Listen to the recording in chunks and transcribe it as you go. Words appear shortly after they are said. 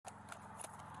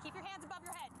above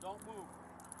your head. Don't move.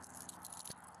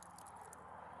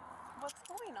 What's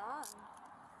going on?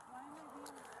 Why am I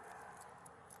being...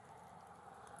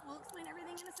 We'll explain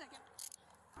everything in a second.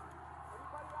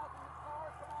 Anybody out in the car?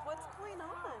 Come on. What's going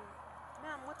on?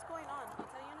 Ma'am, what's going on?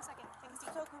 I'll tell you in a second. Take a seat.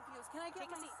 I'm so confused. Can I get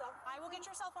Take a my seat. cell phone? I will get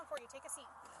your cell phone for you. Take a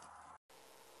seat.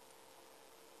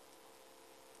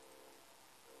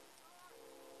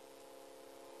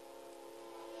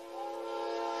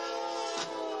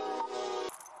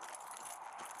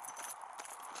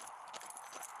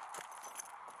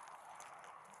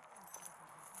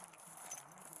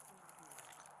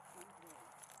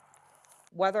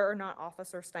 Whether or not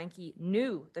Officer Steinke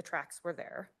knew the tracks were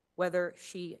there, whether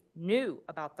she knew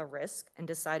about the risk and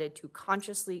decided to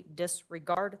consciously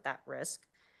disregard that risk,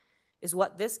 is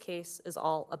what this case is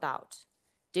all about.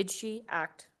 Did she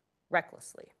act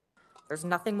recklessly? There's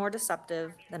nothing more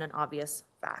deceptive than an obvious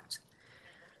fact.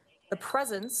 The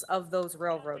presence of those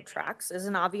railroad tracks is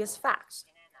an obvious fact,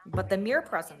 but the mere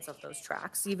presence of those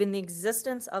tracks, even the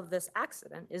existence of this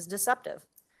accident, is deceptive,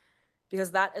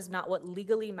 because that is not what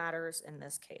legally matters in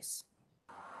this case.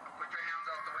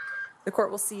 The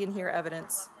court will see and hear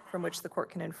evidence from which the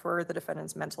court can infer the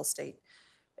defendant's mental state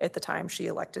at the time she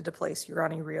elected to place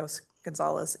Urani Rios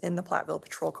Gonzalez in the Platteville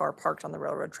patrol car parked on the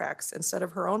railroad tracks instead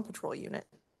of her own patrol unit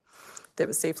that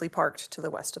was safely parked to the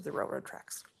west of the railroad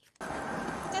tracks.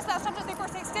 Dispatch,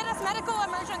 10-346. Did a medical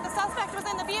emergent. The suspect was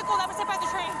in the vehicle that was hit by the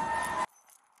train.